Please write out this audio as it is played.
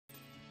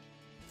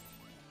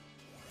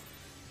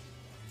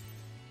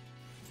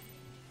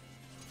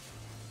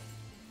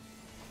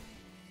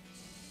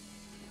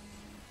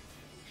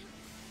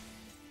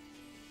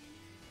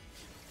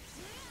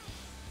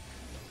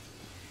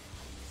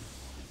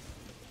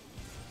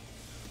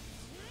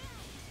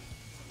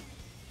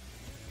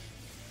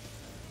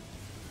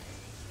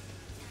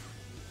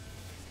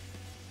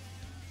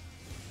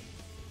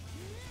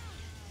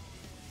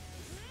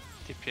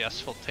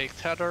DPS will take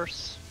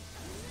tethers.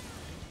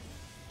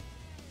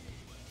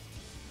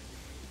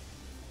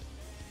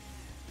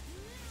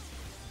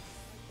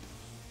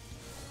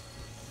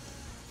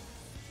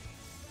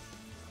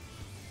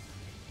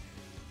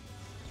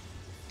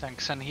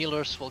 Tanks and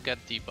healers will get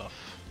debuff.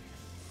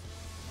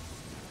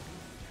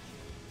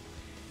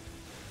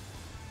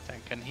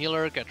 Tank and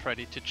healer, get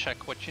ready to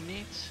check what you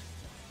need.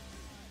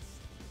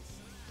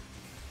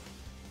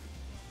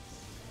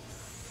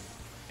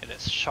 It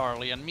is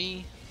Charlie and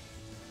me.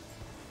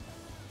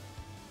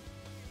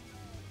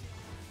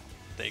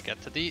 They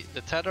get the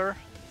tether,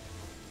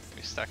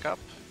 we stack up,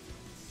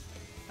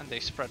 and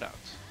they spread out.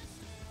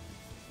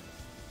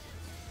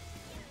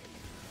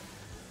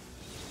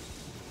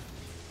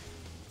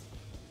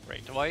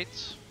 Great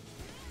white.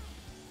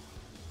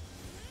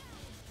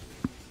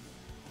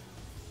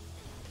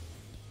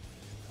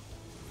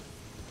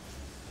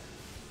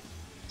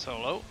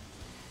 Solo.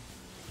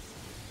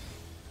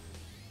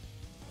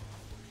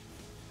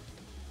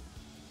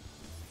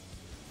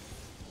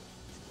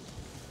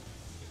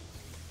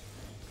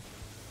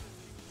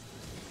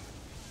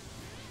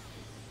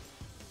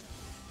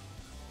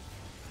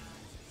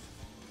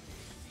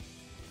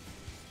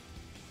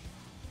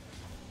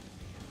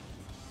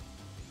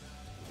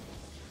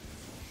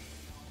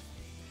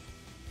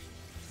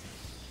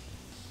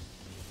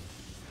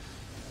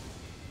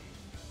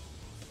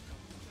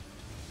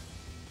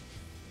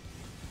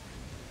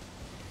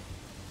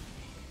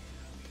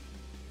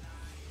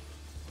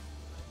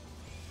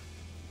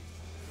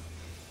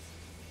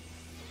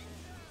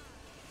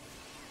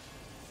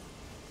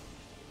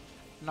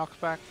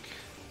 Knockback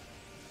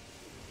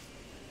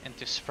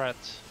into spread.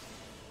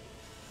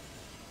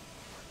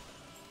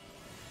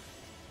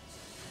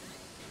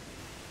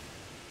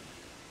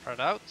 Spread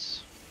out.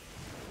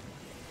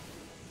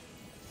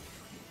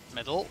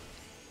 Middle.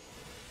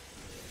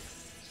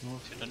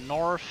 To the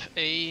north,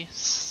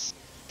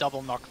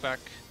 double knockback.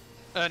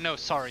 No,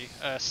 sorry.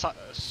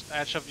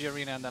 Edge of the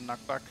arena and then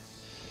knockback.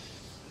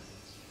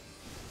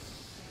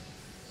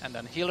 And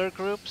then healer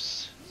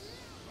groups.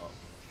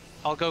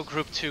 I'll go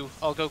group 2.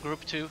 I'll go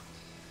group 2.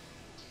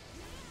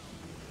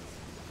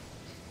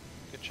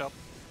 Good job.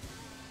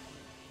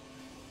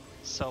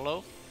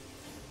 Solo.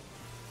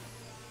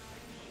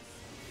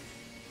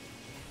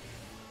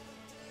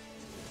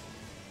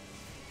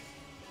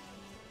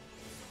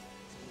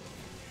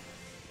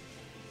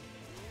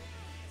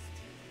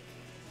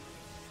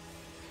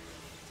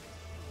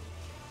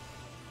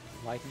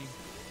 Lightning.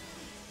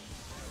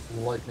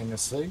 Lightning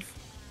is safe.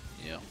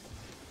 Yeah.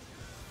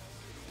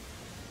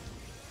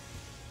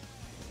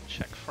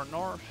 Check for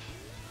north.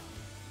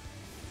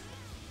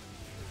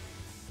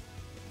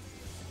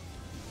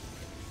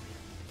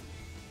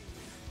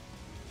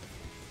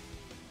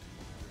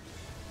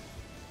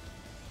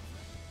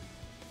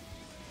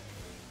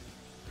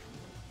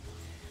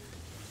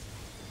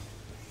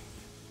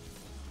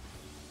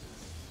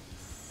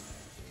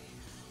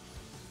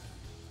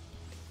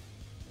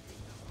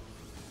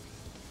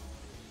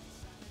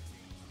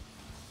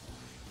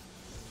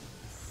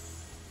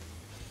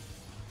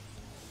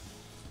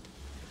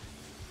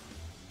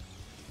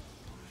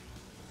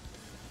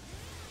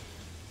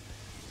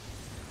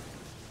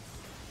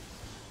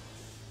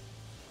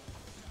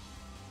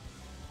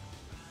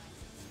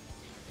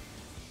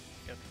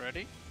 Get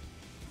ready.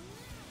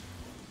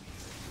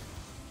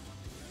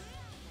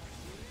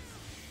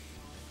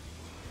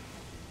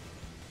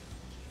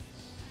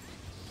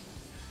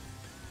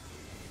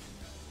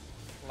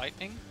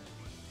 Lightning.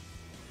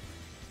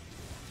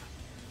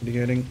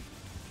 Getting.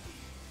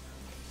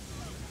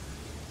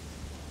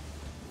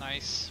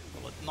 Nice.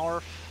 Bullet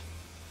north.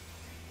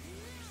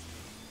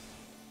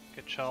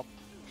 Good job.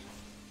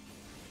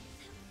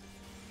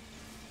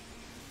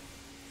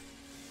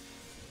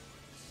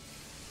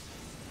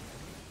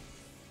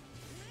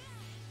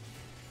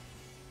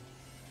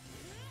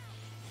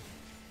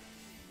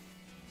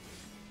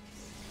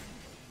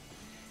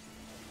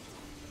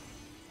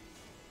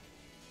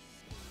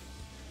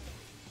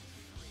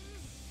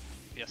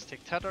 Yes,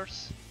 take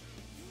tethers.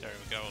 There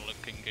we go,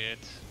 looking good.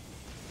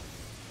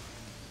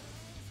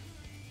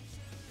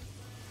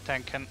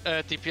 Tank and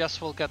DPS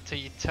will get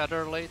the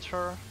tether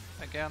later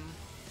again.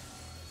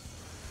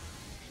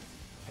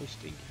 I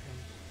stink.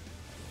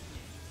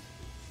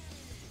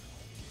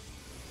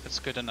 It's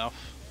good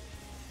enough.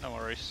 No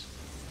worries.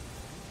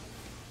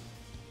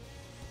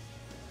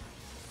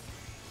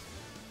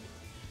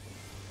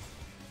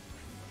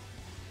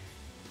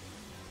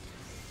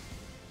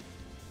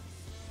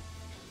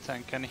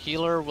 Tank and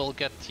healer will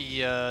get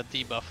the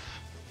debuff.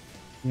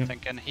 Yep.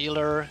 Tank and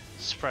healer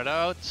spread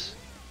out.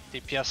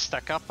 DPS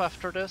stack up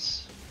after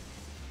this.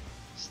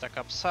 Stack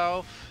up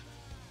south.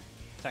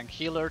 Tank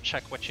healer,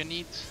 check what you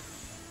need.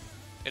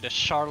 It is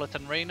Charlotte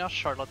and Reyna.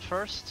 Charlotte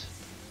first.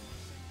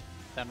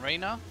 Then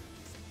Reyna.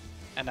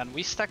 And then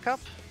we stack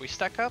up,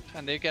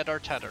 and they get our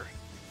tether.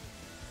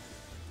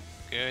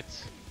 Good.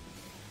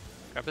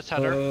 Grab the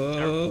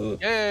tether.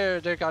 Yeah,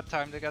 they got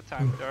time, There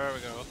we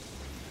go.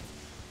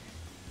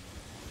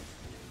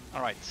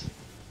 Alright.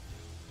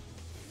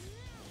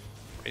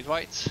 Read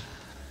white.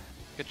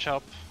 Good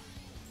job.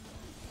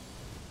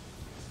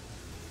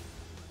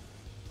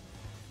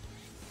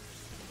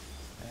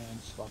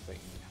 And swapping.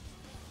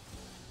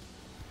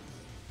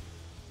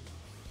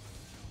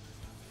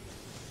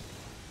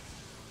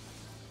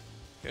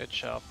 Good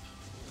job.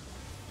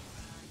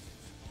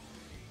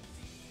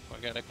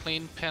 We got a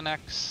clean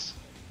Pinax.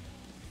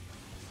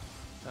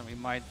 Then we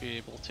might be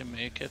able to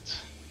make it.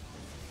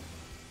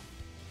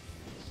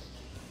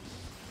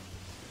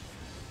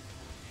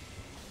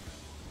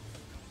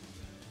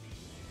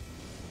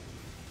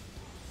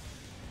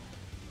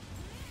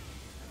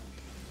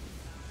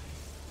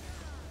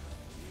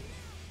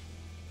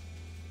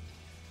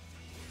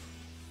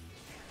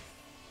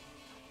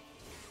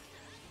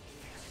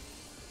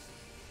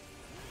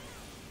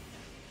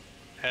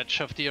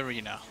 Edge of the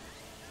arena.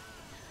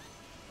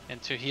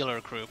 Into healer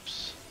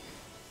groups.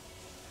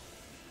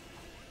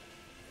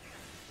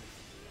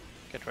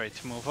 Get ready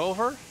to move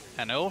over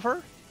and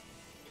over.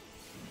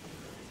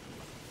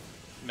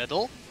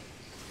 Middle.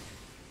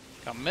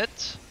 Come mid.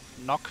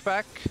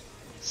 Knockback.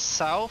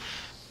 South.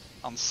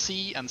 On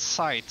C and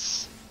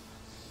sides.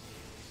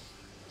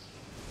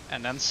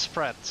 And then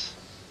spread.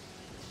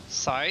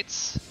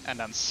 Sides and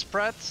then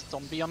spread.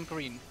 Don't be on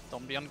green.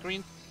 Don't be on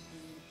green.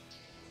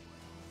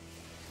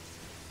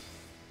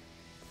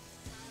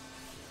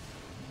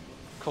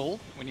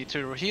 Cool. We need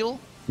to heal.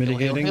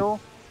 Mitigating. Heal.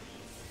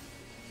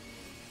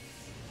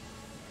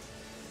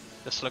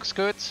 This looks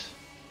good.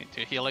 Need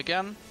to heal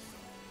again.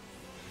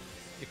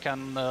 You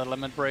can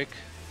limit break.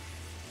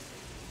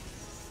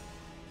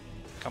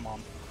 Come on.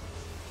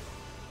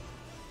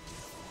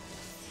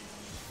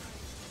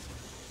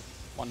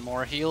 One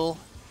more heal.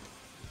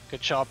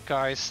 Good job,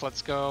 guys.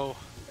 Let's go.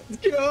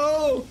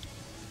 Go!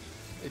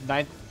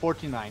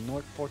 49,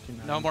 North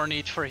 49. No more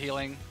need for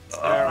healing. Good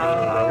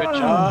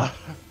job.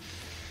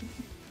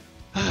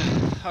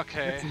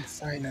 Okay.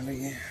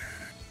 Finally.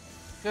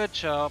 Good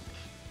job.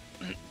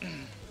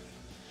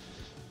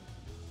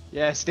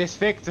 Yes, this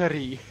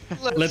victory.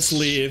 Let's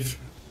leave.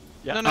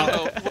 Yeah.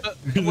 No.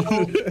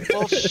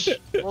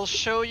 We'll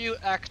show you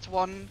Act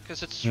 1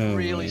 because it's Oh,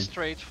 really right.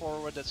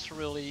 straightforward. It's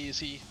really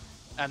easy,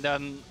 and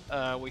then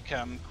we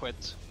can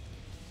quit.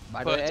 By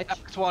the But way, Edge,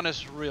 Act 1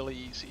 is really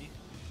easy.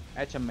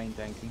 Edge and main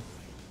tanking.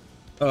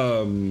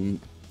 I'm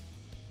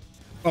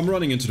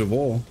running into the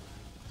wall.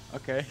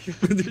 Okay,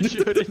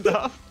 sure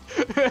enough.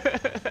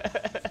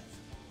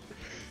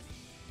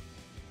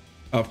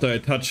 After I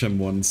touch him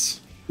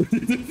once.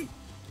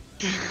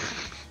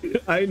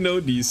 I know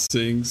these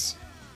things.